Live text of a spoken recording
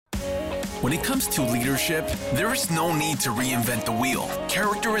When it comes to leadership, there is no need to reinvent the wheel.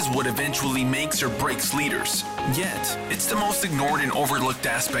 Character is what eventually makes or breaks leaders. Yet, it's the most ignored and overlooked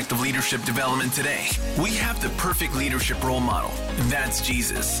aspect of leadership development today. We have the perfect leadership role model, and that's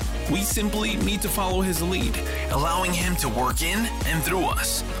Jesus. We simply need to follow his lead, allowing him to work in and through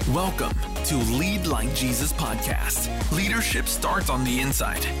us. Welcome to Lead Like Jesus podcast. Leadership starts on the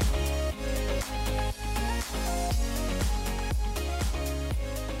inside.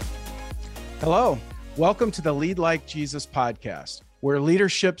 Hello, welcome to the Lead Like Jesus podcast, where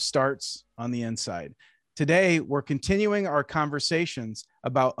leadership starts on the inside. Today, we're continuing our conversations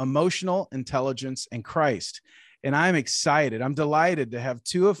about emotional intelligence in Christ. And I'm excited. I'm delighted to have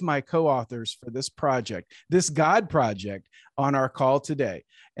two of my co-authors for this project, this God project, on our call today.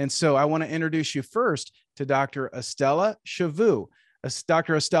 And so I want to introduce you first to Dr. Estella Chauveau.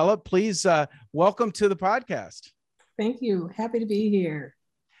 Dr. Estella, please welcome to the podcast. Thank you. Happy to be here.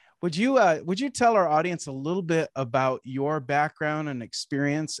 Would you tell our audience a little bit about your background and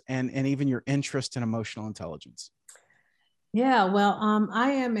experience and even your interest in emotional intelligence? Yeah, well,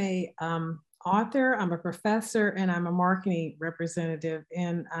 I am a author, I'm a professor, and I'm a marketing representative,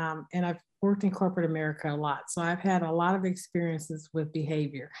 and I've worked in corporate America a lot. So I've had a lot of experiences with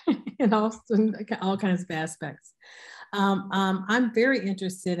behavior and also all kinds of aspects. I'm very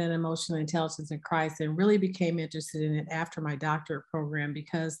interested in emotional intelligence in Christ and really became interested in it after my doctorate program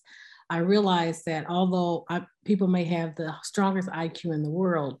because I realized that although people may have the strongest IQ in the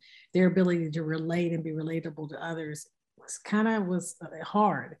world, their ability to relate and be relatable to others was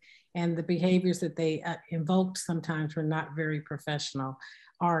hard. And the behaviors that they invoked sometimes were not very professional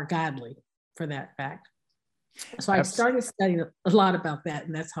or godly for that fact. So I started studying a lot about that,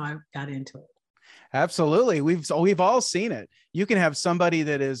 and that's how I got into it. Absolutely. We've all seen it. You can have somebody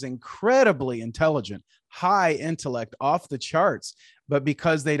that is incredibly intelligent, high intellect, off the charts, but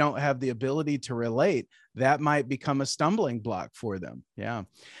because they don't have the ability to relate, that might become a stumbling block for them. Yeah.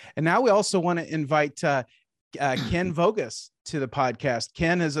 And now we also want to invite Ken Voges to the podcast.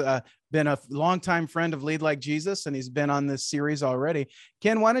 Ken has been a longtime friend of Lead Like Jesus, and he's been on this series already.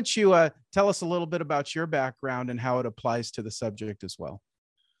 Ken, why don't you tell us a little bit about your background and how it applies to the subject as well?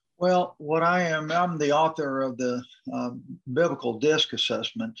 Well, I'm the author of the Biblical Disc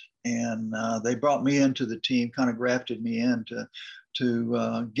Assessment, and they brought me into the team, kind of grafted me in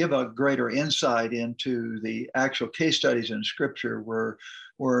to give a greater insight into the actual case studies in Scripture where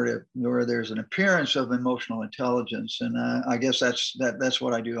there's an appearance of emotional intelligence, and I guess that's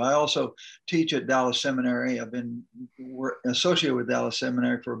what I do. I also teach at Dallas Seminary. I've been associated with Dallas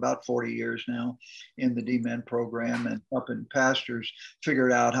Seminary for about 40 years now in the D-Men program, and helping pastors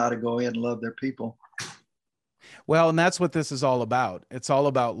figure out how to go ahead and love their people. Well, and that's what this is all about. It's all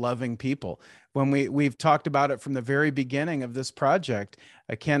about loving people. When we've talked about it from the very beginning of this project,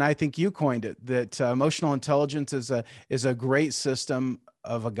 Ken, I think you coined it, that emotional intelligence is a great system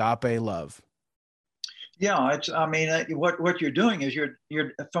of agape love. Yeah, what you're doing is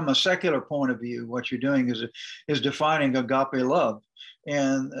you're from a secular point of view, what you're doing is defining agape love,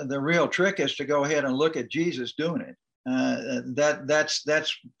 and the real trick is to go ahead and look at Jesus doing it.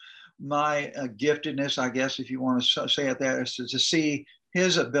 That's my giftedness, I guess, if you want to say it that, is to see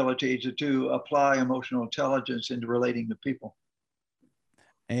his ability to apply emotional intelligence into relating to people.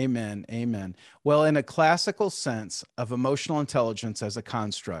 Amen. Amen. Well, in a classical sense of emotional intelligence as a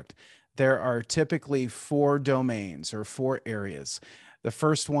construct, there are typically four domains or four areas. The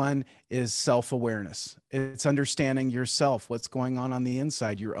first one is self-awareness. It's understanding yourself, what's going on the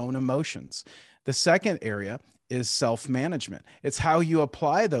inside, your own emotions. The second area is self-management. It's how you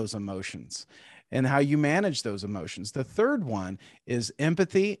apply those emotions and how you manage those emotions. The third one is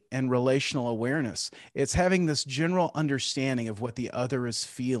empathy and relational awareness. It's having this general understanding of what the other is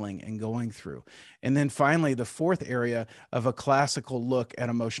feeling and going through. And then finally, the fourth area of a classical look at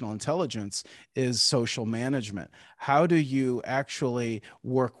emotional intelligence is social management. How do you actually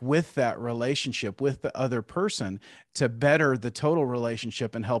work with that relationship with the other person to better the total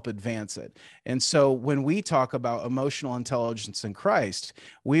relationship and help advance it? And so when we talk about emotional intelligence in Christ,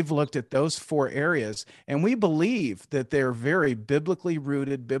 we've looked at those four areas, and we believe that they're very biblically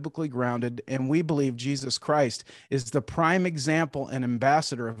rooted, biblically grounded, and we believe Jesus Christ is the prime example and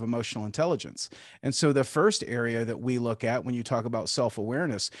ambassador of emotional intelligence. And so the first area that we look at when you talk about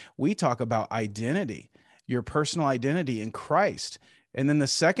self-awareness, we talk about identity, your personal identity in Christ. And then the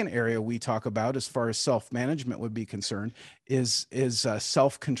second area we talk about as far as self-management would be concerned is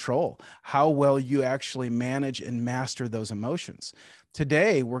self-control, how well you actually manage and master those emotions.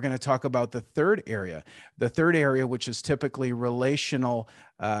 Today, we're going to talk about the third area, which is typically relational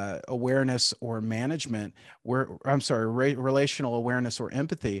awareness or management. Relational awareness or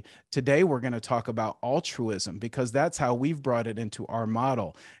empathy. Today, we're going to talk about altruism, because that's how we've brought it into our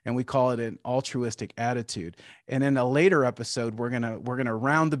model, and we call it an altruistic attitude. And in a later episode, we're gonna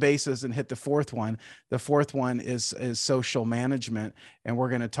round the bases and hit the fourth one. The fourth one is social management, and we're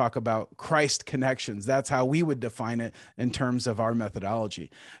going to talk about Christ connections. That's how we would define it in terms of our methodology.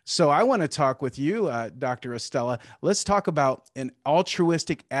 So I want to talk with you, Dr. Estella. Let's talk about an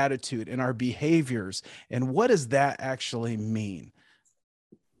altruistic attitude in our behaviors, and what does that actually mean?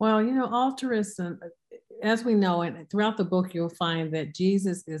 Well, altruism, as we know, and throughout the book, you'll find that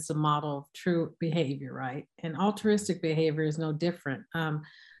Jesus is a model of true behavior, right? And altruistic behavior is no different.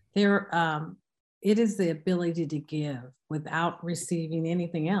 It is the ability to give without receiving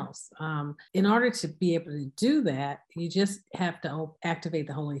anything else. In order to be able to do that, you just have to activate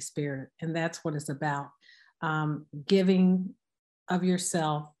the Holy Spirit. And that's what it's about. Giving of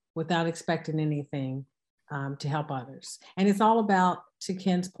yourself without expecting anything to help others. And it's all about, to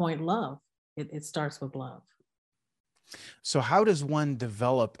Ken's point, love. It starts with love. So how does one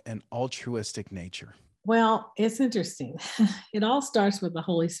develop an altruistic nature? Well, it's interesting. It all starts with the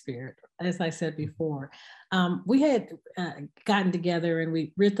Holy Spirit, as I said before. We had gotten together and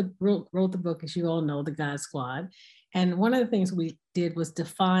we wrote the book, as you all know, The God Squad. And one of the things we did was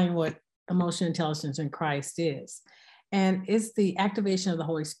define what emotional intelligence in Christ is. And it's the activation of the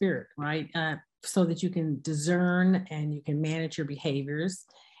Holy Spirit, right? So that you can discern and you can manage your behaviors,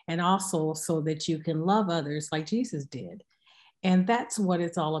 and also so that you can love others like Jesus did. And that's what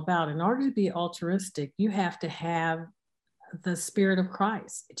it's all about. In order to be altruistic, you have to have the Spirit of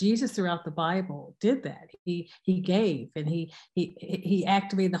Christ. Jesus throughout the Bible did that. He gave, and he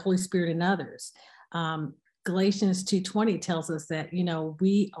activated the Holy Spirit in others. Galatians 2:20 tells us that,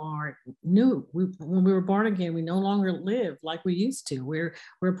 we are new. When we were born again, we no longer live like we used to. We're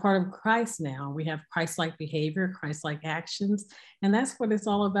part of Christ now. We have Christ-like behavior, Christ-like actions. And that's what it's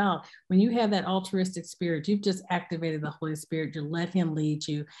all about. When you have that altruistic spirit, you've just activated the Holy Spirit to let him lead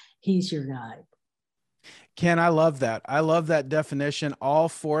you. He's your guide. Ken, I love that. I love that definition. All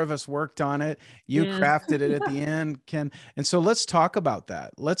four of us worked on it. You crafted it at the end, Ken. And so let's talk about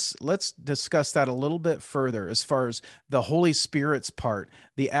that. Let's discuss that a little bit further, as far as the Holy Spirit's part,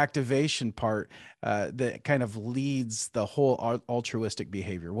 the activation part that kind of leads the whole altruistic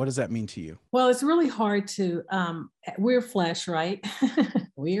behavior. What does that mean to you? Well, it's really hard to, we're flesh, right?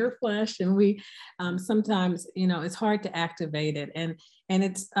 We are flesh, and we sometimes, it's hard to activate it. And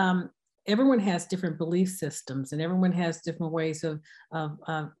it's, everyone has different belief systems, and everyone has different ways of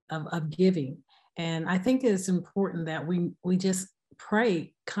giving. And I think it's important that we just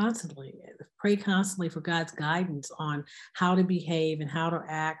pray constantly for God's guidance on how to behave and how to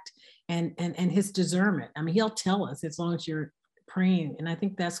act, and his discernment. I mean, he'll tell us as long as you're praying. And I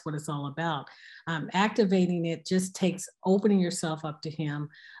think that's what it's all about. Activating it just takes opening yourself up to him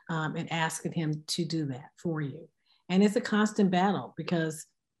and asking him to do that for you. And it's a constant battle, because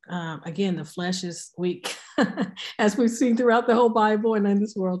again, the flesh is weak, as we've seen throughout the whole Bible and in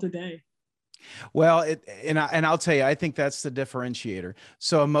this world today. Well, I'll tell you, I think that's the differentiator.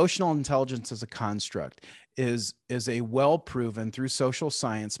 So emotional intelligence as a construct is a well-proven through social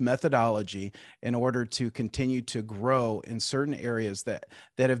science methodology in order to continue to grow in certain areas that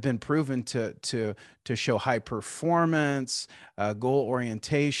have been proven to show high performance, goal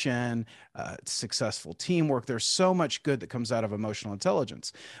orientation, successful teamwork. There's so much good that comes out of emotional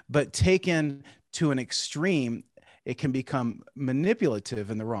intelligence, but taken to an extreme, it can become manipulative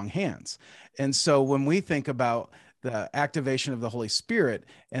in the wrong hands. And so when we think about the activation of the Holy Spirit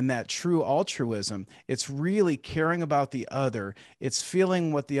and that true altruism, it's really caring about the other. It's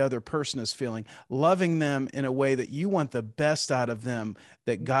feeling what the other person is feeling, loving them in a way that you want the best out of them,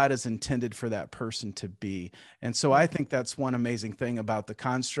 that God has intended for that person to be. And so I think that's one amazing thing about the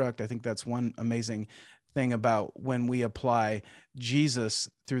construct. I think that's one amazing thing about when we apply Jesus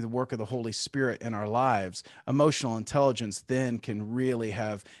through the work of the Holy Spirit in our lives. Emotional intelligence then can really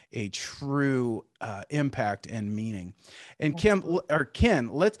have a true impact and meaning. And Ken,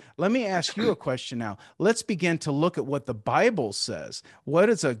 let me ask you a question now. Let's begin to look at what the Bible says. What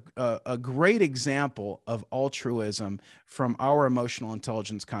is a great example of altruism from our emotional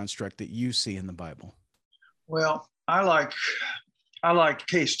intelligence construct that you see in the Bible? Well, I like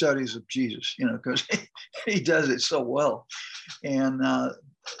case studies of Jesus, because he does it so well. And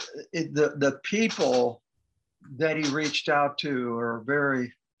the people that he reached out to are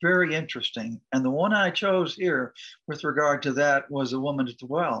very, very interesting. And the one I chose here with regard to that was the woman at the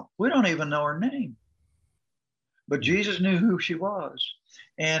well. We don't even know her name, but Jesus knew who she was.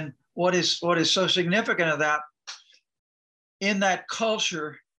 And what is so significant of that, in that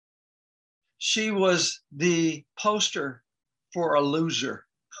culture, she was the poster for a loser.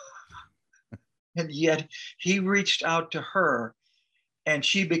 And yet he reached out to her, and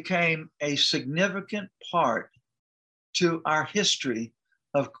she became a significant part to our history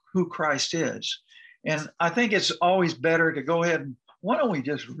of who Christ is. And I think it's always better to go ahead and, why don't we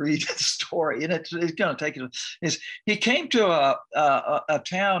just read the story? And it's going to take it. He came to a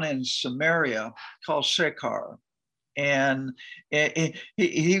town in Samaria called Sychar, and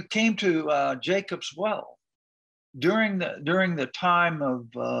he came to Jacob's well during the time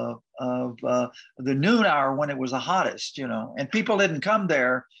of the noon hour, when it was the hottest, and people didn't come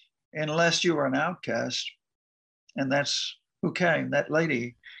there unless you were an outcast. And that's who came. That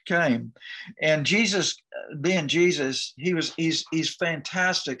lady came. And Jesus, being Jesus, he's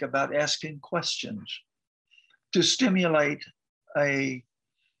fantastic about asking questions to stimulate a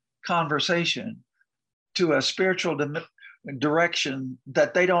conversation to a spiritual direction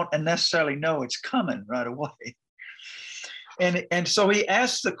that they don't necessarily know it's coming right away. And so he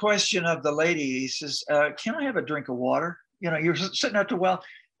asked the question of the lady. He says, can I have a drink of water? You're sitting at the well.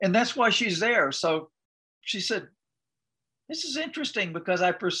 And that's why she's there. So she said, this is interesting, because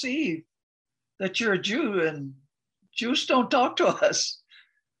I perceive that you're a Jew, and Jews don't talk to us,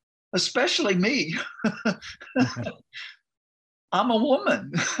 especially me. I'm a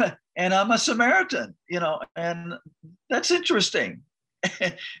woman and I'm a Samaritan, and that's interesting.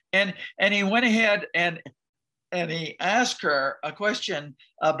 and he went ahead and he asked her a question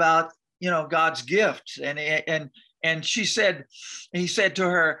about, God's gifts. And he said to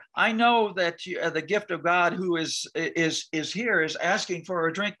her, I know that the gift of God who is here is asking for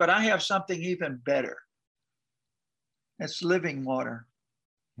a drink, but I have something even better. It's living water.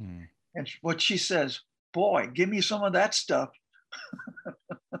 And what she says, boy, give me some of that stuff.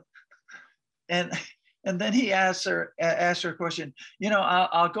 and then he asked her a question,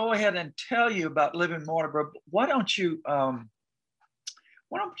 I'll go ahead and tell you about living water, but why don't you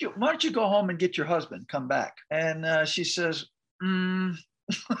go home and get your husband, come back? And she says, I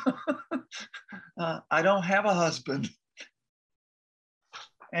don't have a husband.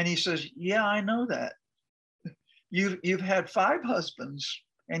 And he says, yeah, I know that. You've had 5 husbands,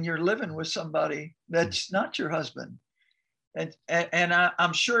 and you're living with somebody that's not your husband. And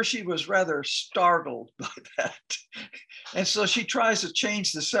I'm sure she was rather startled by that. And so she tries to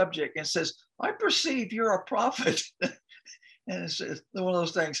change the subject and says, I perceive you're a prophet. And it's one of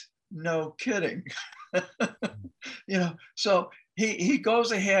those things, no kidding. So he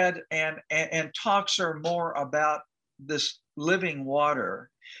goes ahead and talks her more about this living water.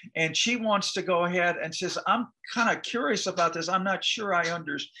 And she wants to go ahead and says, I'm kind of curious about this. I'm not sure I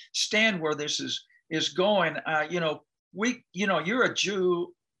understand where this is going. You're a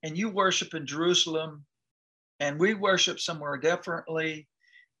Jew and you worship in Jerusalem, and we worship somewhere differently.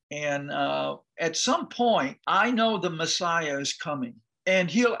 And at some point, I know the Messiah is coming, and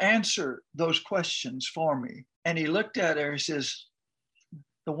he'll answer those questions for me. And he looked at her and says,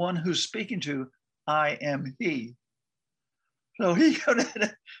 the one who's speaking to, I am he. So he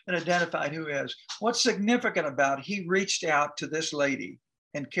identified who he is. What's significant about it, he reached out to this lady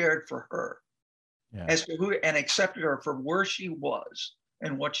and cared for her, as to who, and accepted her for where she was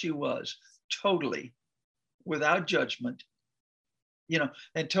and what she was, totally without judgment,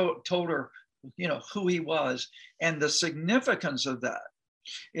 and told her, who he was. And the significance of that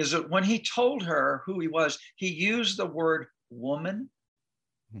is that when he told her who he was, he used the word woman.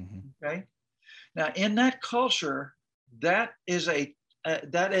 Okay. Now, in that culture, that is an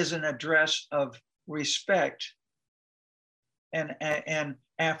address of respect and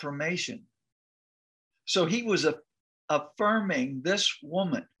affirmation. So he was affirming this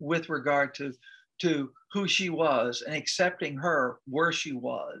woman with regard to who she was, and accepting her where she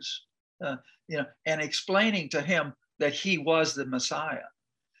was, and explaining to him that he was the Messiah.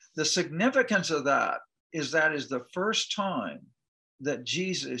 The significance of that is the first time that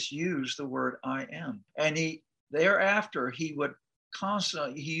Jesus used the word I am. And thereafter, he would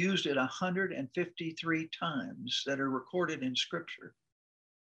constantly, he used it 153 times that are recorded in Scripture.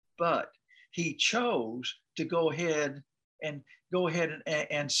 But he chose to go ahead and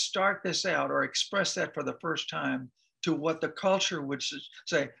start this out, or express that for the first time, to what the culture would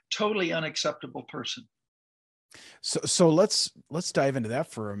say, totally unacceptable person. So let's dive into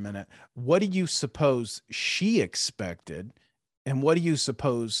that for a minute. What do you suppose she expected, and what do you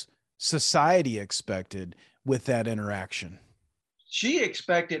suppose society expected with that interaction? She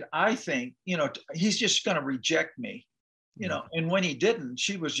expected, I think, he's just going to reject me, and when he didn't,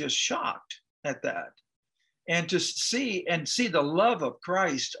 she was just shocked at that. And to see the love of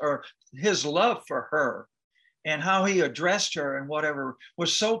Christ, or his love for her, and how he addressed her and whatever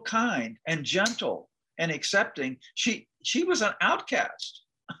was so kind and gentle and accepting. She was an outcast,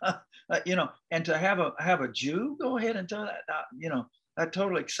 you know, and to have a Jew go ahead and tell that, you know, that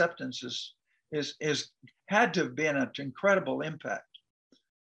total acceptance is had to have been an incredible impact.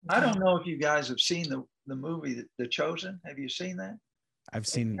 I don't know if you guys have seen the movie The Chosen. Have you seen that? I've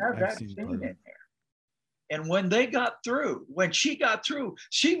seen it in there. And when she got through,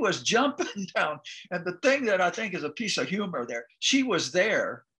 she was jumping down. And the thing that I think is a piece of humor there, she was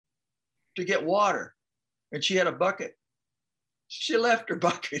there to get water, and she had a bucket. She left her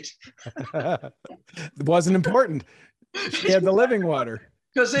bucket. It wasn't important. She had the living water.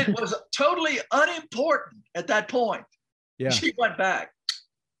 Because it was totally unimportant at that point. Yeah. She went back.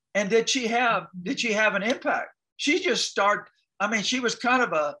 And did she have an impact? She just started, I mean, she was kind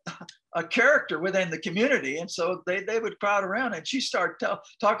of a character within the community. And so they would crowd around, and she started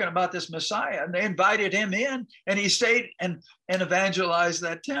talking about this Messiah, and they invited him in, and he stayed and evangelized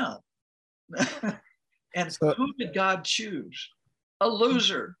that town. And so, who did God choose? A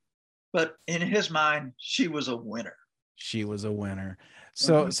loser. But in his mind, she was a winner. She was a winner.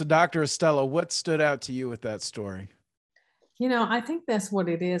 So, so Dr. Estella, what stood out to you with that story? You know, I think that's what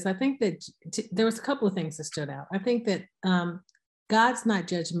it is. I think that there was a couple of things that stood out. I think that God's not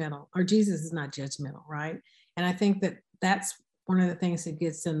judgmental, or Jesus is not judgmental, right? And I think that that's one of the things that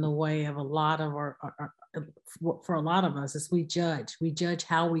gets in the way of a lot of for a lot of us is we judge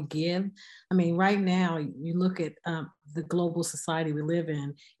how we give. I mean, right now, you look at the global society we live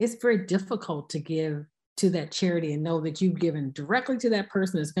in, it's very difficult to give to that charity and know that you've given directly to that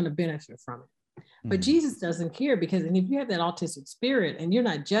person that's going to benefit from it. But Jesus doesn't care, because, and if you have that autistic spirit and you're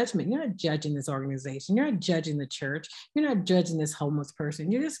not judging this organization, you're not judging the church, you're not judging this homeless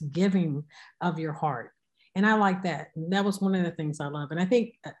person, you're just giving of your heart. And I like that. And that was one of the things I love. And I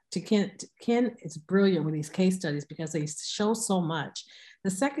think to Ken, it's brilliant with these case studies because they show so much.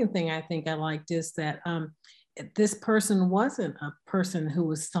 The second thing I think I liked is that this person wasn't a person who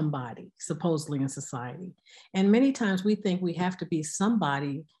was somebody supposedly in society. And many times we think we have to be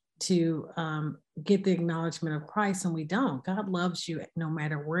somebody to get the acknowledgement of Christ, and we don't. God loves you no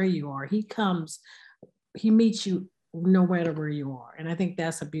matter where you are. He meets you no matter where you are. And I think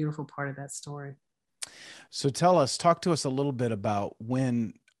that's a beautiful part of that story. So talk to us a little bit about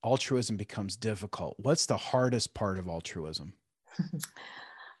when altruism becomes difficult. What's the hardest part of altruism?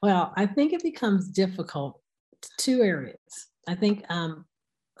 Well, I think it becomes difficult, two areas. I think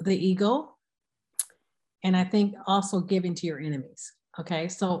the ego, and I think also giving to your enemies. Okay,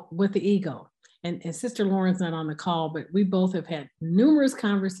 so with the ego, and Sister Lauren's not on the call, but we both have had numerous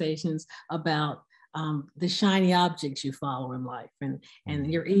conversations about the shiny objects you follow in life,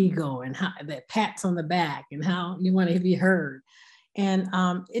 and your ego, and how that pats on the back, and how you want to be heard. And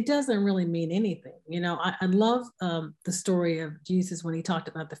it doesn't really mean anything. You know, I love the story of Jesus when he talked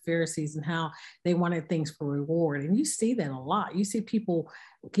about the Pharisees and how they wanted things for reward. And you see that a lot. You see people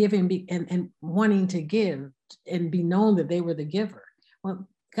giving and wanting to give and be known that they were the giver. Well,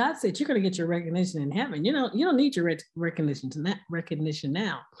 God said you're going to get your recognition in heaven. You know, you don't need your recognition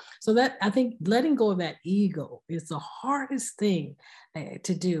now. So that, I think, letting go of that ego is the hardest thing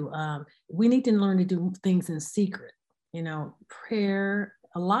to do. We need to learn to do things in secret. You know, prayer,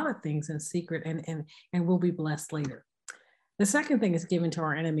 a lot of things in secret, and we'll be blessed later. The second thing is giving to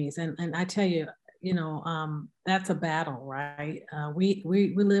our enemies, and I tell you, you know, that's a battle, right? We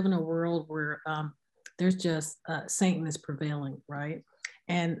live in a world where there's just Satan is prevailing, right?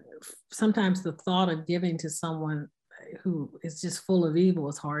 And sometimes the thought of giving to someone who is just full of evil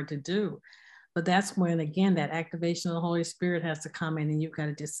is hard to do. But that's when, again, that activation of the Holy Spirit has to come in, and you've got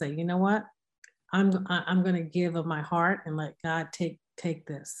to just say, you know what? I'm going to give of my heart and let God take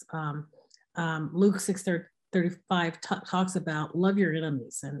this. Luke 6:35 talks about love your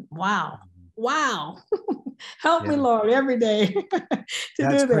enemies, and wow, help me, Lord, every day.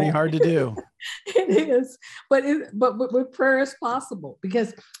 That's pretty hard to do. It is, but with prayer is possible,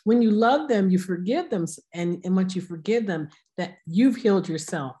 because when you love them, you forgive them, and once you forgive them, that you've healed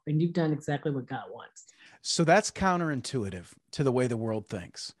yourself and you've done exactly what God wants. So that's counterintuitive to the way the world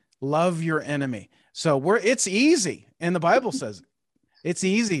thinks. Love your enemy. So it's easy. And the Bible says it's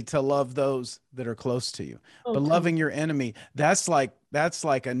easy to love those that are close to you, but loving your enemy, that's like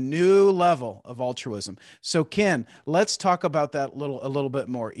a new level of altruism. So Ken, let's talk about that a little bit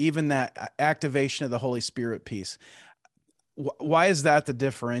more, even that activation of the Holy Spirit piece. Why is that the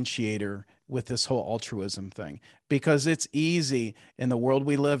differentiator with this whole altruism thing? Because it's easy in the world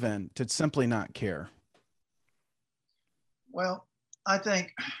we live in to simply not care. Well, I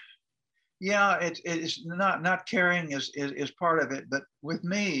think, yeah, it's not caring is part of it. But with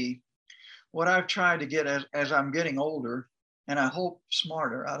me, what I've tried to get as I'm getting older, and I hope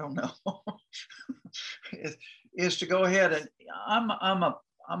smarter, I don't know, is to go ahead and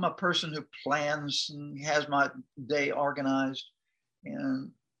I'm a person who plans and has my day organized,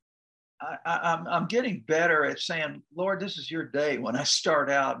 and I'm getting better at saying, Lord, this is your day. When I start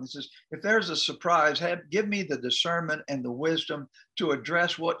out, and says, if there's a surprise, give me the discernment and the wisdom to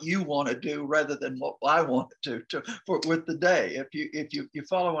address what you want to do rather than what I want to with the day. If you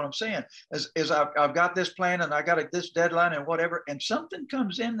follow what I'm saying, as I've got this plan and I got this deadline and whatever, and something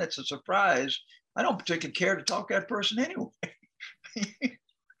comes in that's a surprise, I don't particularly care to talk to that person anyway.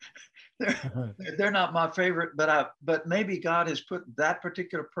 They're not my favorite, but maybe God has put that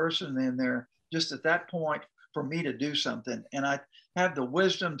particular person in there just at that point for me to do something. And I have the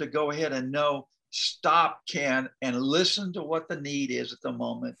wisdom to go ahead and know, stop, Ken, and listen to what the need is at the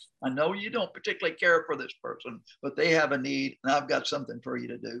moment. I know you don't particularly care for this person, but they have a need and I've got something for you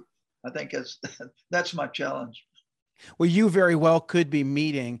to do. I think that's my challenge. Well, you very well could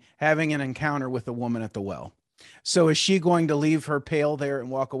be having an encounter with a woman at the well. So is she going to leave her pail there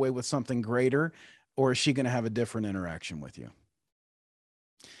and walk away with something greater, or is she going to have a different interaction with you?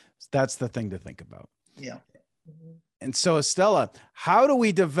 That's the thing to think about. Yeah. And so, Estella, how do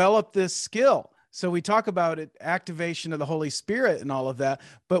we develop this skill? So we talk about it, activation of the Holy Spirit and all of that,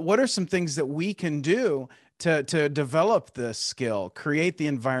 but what are some things that we can do to develop this skill, create the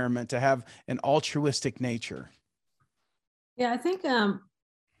environment to have an altruistic nature? Yeah, I think,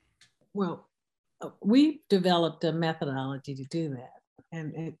 we've developed a methodology to do that.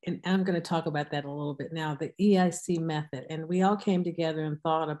 And I'm going to talk about that a little bit now, the EIC method. And we all came together and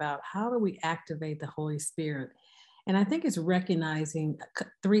thought about how do we activate the Holy Spirit? And I think it's recognizing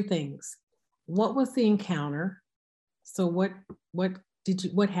three things. What was the encounter? So what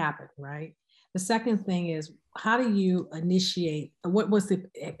happened, right? The second thing is, how do you initiate? What was the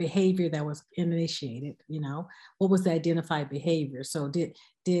behavior that was initiated? What was the identified behavior? So did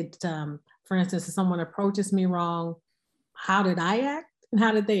for instance, if someone approaches me wrong, how did I act and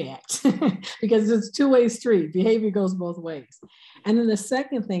how did they act? Because it's a two-way street. Behavior goes both ways. And then the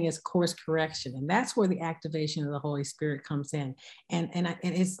second thing is course correction. And that's where the activation of the Holy Spirit comes in. And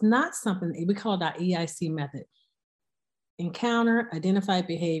it's not something, we call it our EIC method. Encounter, identified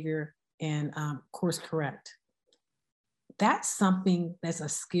behavior, and course correct. That's something that's a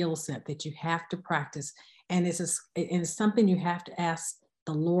skill set that you have to practice. And it's something you have to ask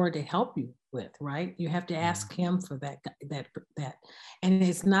the Lord to help you with, right? You have to ask him for that. And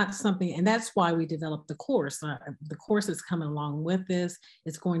it's not something, and that's why we developed the course. The course is coming along with this.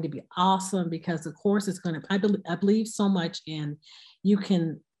 It's going to be awesome because the course is going to, I believe so much in, you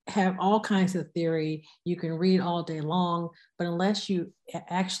can have all kinds of theory, you can read all day long, but unless you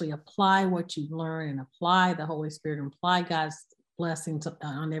actually apply what you learn and apply the Holy Spirit and apply God's blessing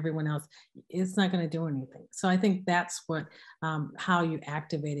on everyone else, it's not going to do anything. So I think that's what, how you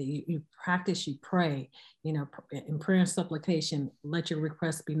activate it. You practice, you pray, in prayer and supplication, let your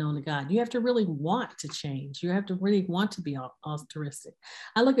requests be known to God. You have to really want to change. You have to really want to be altruistic.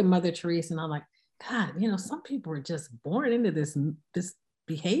 I look at Mother Teresa and I'm like, God, some people are just born into this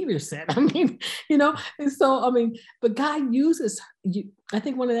behavior set. And so, but God uses you. I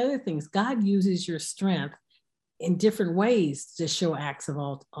think one of the other things, God uses your strength in different ways to show acts of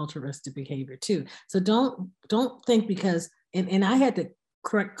altruistic behavior too. So don't think because, and I had to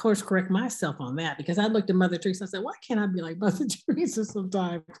course correct myself on that because I looked at Mother Teresa and said, why can't I be like Mother Teresa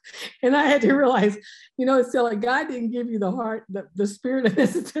sometimes? And I had to realize, it's still like God didn't give you the heart, the spirit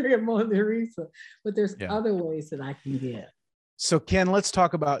necessary of Mother Teresa, but there's other ways that I can get. So Ken, let's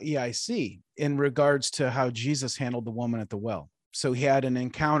talk about EIC in regards to how Jesus handled the woman at the well. So he had an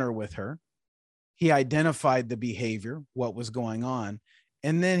encounter with her. He identified the behavior, what was going on,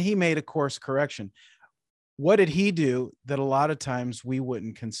 and then he made a course correction. What did he do that a lot of times we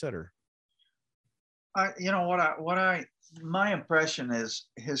wouldn't consider? My impression is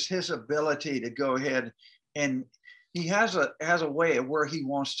his ability to go ahead, and he has a way of where he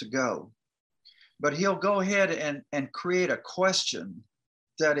wants to go, but he'll go ahead and create a question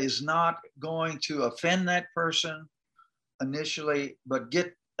that is not going to offend that person initially, but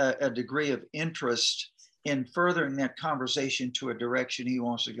get a degree of interest in furthering that conversation to a direction he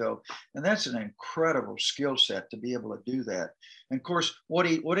wants to go. And that's an incredible skill set to be able to do that. And of course, what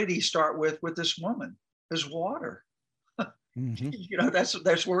did he start with this woman? His water. Mm-hmm.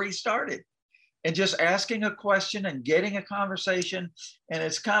 That's where he started. And just asking a question and getting a conversation. And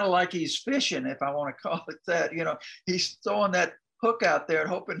it's kind of like he's fishing, if I want to call it that. He's throwing that hook out there and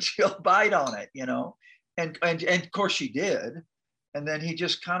hoping she'll bite on it, and of course she did. And then he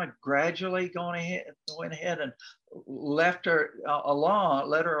just kind of gradually went ahead and left her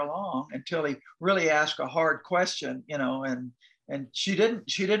let her along until he really asked a hard question, and she didn't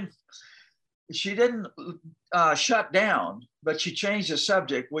shut down, but she changed the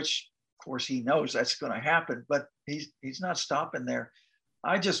subject, which of course he knows that's going to happen, but he's not stopping there.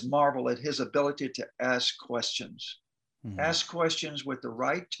 I just marvel at his ability to ask questions, ask questions with the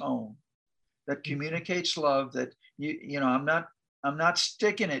right tone that communicates love, that I'm not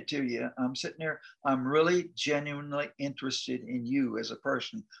sticking it to you. I'm sitting there. I'm really genuinely interested in you as a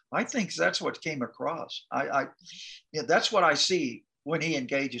person. I think that's what came across. That's what I see when he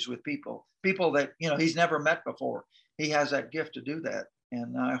engages with people that, he's never met before. He has that gift to do that.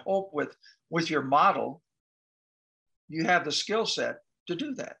 And I hope with your model, you have the skill set to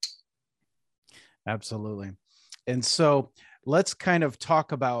do that. Absolutely. And so let's kind of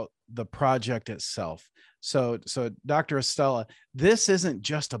talk about the project itself. So Dr. Estella, this isn't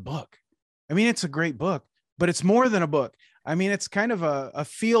just a book. I mean, it's a great book, but it's more than a book. I mean, it's kind of a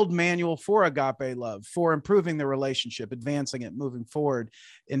field manual for agape love, for improving the relationship, advancing it, moving forward,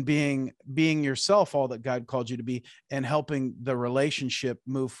 and being yourself, all that God called you to be, and helping the relationship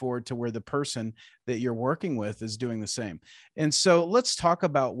move forward to where the person that you're working with is doing the same. And so let's talk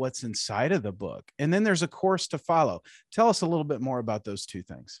about what's inside of the book. And then there's a course to follow. Tell us a little bit more about those two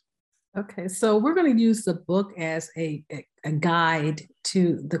things. Okay, so we're going to use the book as a guide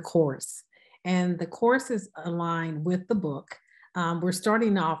to the course. And the course is aligned with the book. We're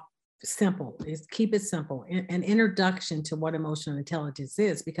starting off simple, keep it simple, an introduction to what emotional intelligence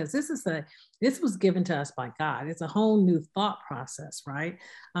is, because this was given to us by God. It's a whole new thought process, right?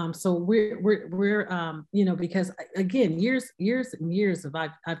 So we're because again, years and years of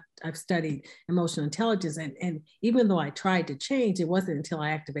I've studied emotional intelligence, and even though I tried to change, it wasn't until I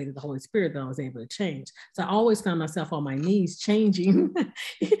activated the Holy Spirit that I was able to change. So I always found myself on my knees changing.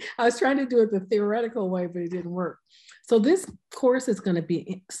 I was trying to do it the theoretical way, but it didn't work. So this course is going to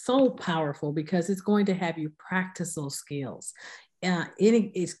be so powerful because it's going to have you practice those skills.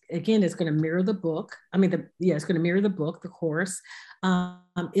 It's going to mirror the book. It's going to mirror the book, the course.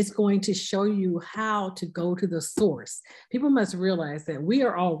 It's going to show you how to go to the source. People must realize that we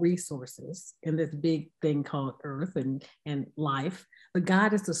are all resources in this big thing called earth and life, but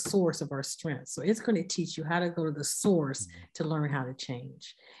God is the source of our strength. So it's going to teach you how to go to the source to learn how to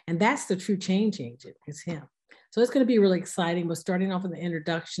change. And that's the true change agent, is him. So it's going to be really exciting. We're starting off with the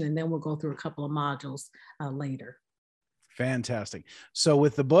introduction, and then we'll go through a couple of modules later. Fantastic. So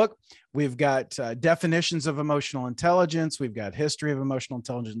with the book, we've got definitions of emotional intelligence. We've got history of emotional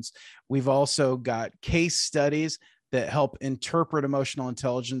intelligence. We've also got case studies that help interpret emotional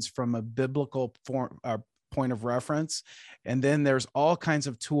intelligence from a biblical point of reference. And then there's all kinds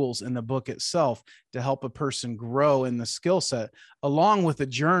of tools in the book itself to help a person grow in the skill set, along with a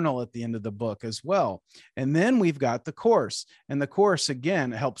journal at the end of the book as well. And then we've got the course. And the course,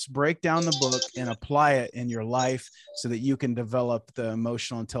 again, helps break down the book and apply it in your life so that you can develop the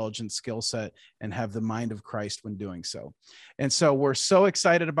emotional intelligence skill set and have the mind of Christ when doing so. And so we're so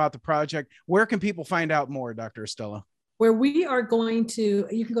excited about the project. Where can people find out more, Dr. Estella? Where we are going to,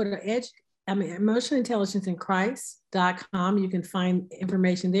 you can go to Emotional Intelligence in Christ.com. You can find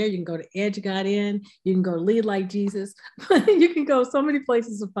information there. You can go to Edge Got In. You can go to Lead Like Jesus. You can go so many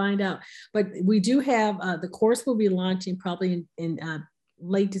places to find out. But we do have, the course will be launching probably in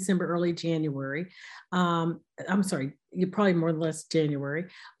late December, early January. I'm sorry, probably more or less January.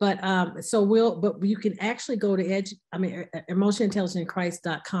 But but you can actually go to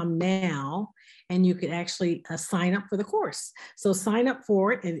emotionalintelligenceinChrist.com now, and you can actually sign up for the course. So sign up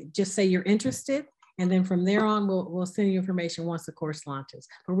for it and just say you're interested. And then from there on, we'll send you information once the course launches.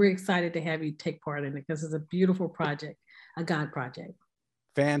 But we're excited to have you take part in it because it's a beautiful project, a God project.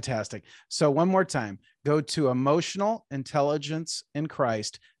 Fantastic. So one more time, go to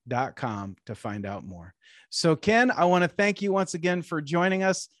emotionalintelligenceinChrist.com to find out more. So Ken, I want to thank you once again for joining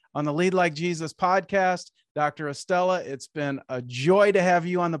us on the Lead Like Jesus podcast. Dr. Estella, it's been a joy to have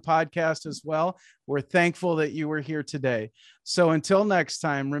you on the podcast as well. We're thankful that you were here today. So until next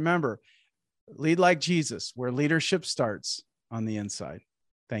time, remember, lead like Jesus, where leadership starts on the inside.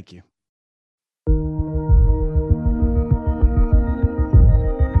 Thank you.